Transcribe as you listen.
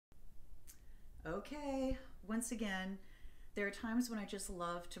Okay, once again, there are times when I just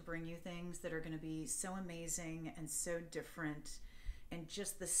love to bring you things that are going to be so amazing and so different, and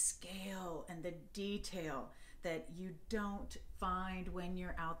just the scale and the detail that you don't find when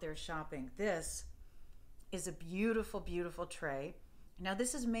you're out there shopping. This is a beautiful, beautiful tray. Now,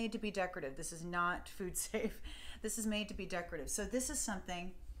 this is made to be decorative. This is not food safe. This is made to be decorative. So, this is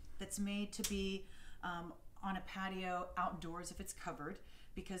something that's made to be on a patio outdoors if it's covered,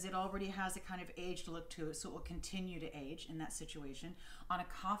 because it already has a kind of aged look to it, so it will continue to age in that situation. On a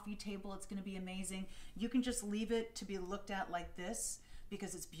coffee table, it's going to be amazing. You can just leave it to be looked at like this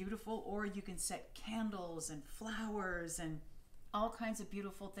because it's beautiful, or you can set candles and flowers and all kinds of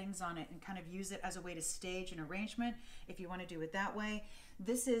beautiful things on it and kind of use it as a way to stage an arrangement if you want to do it that way.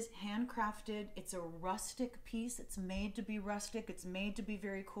 This is handcrafted. It's a rustic piece. It's made to be rustic. It's made to be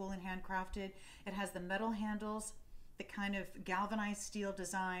very cool and handcrafted. It has the metal handles, the kind of galvanized steel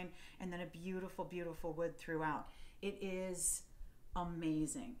design, and then a beautiful, beautiful wood throughout. It is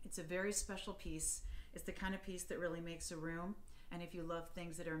amazing. It's a very special piece. It's the kind of piece that really makes a room. And if you love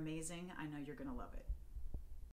things that are amazing, I know you're going to love it.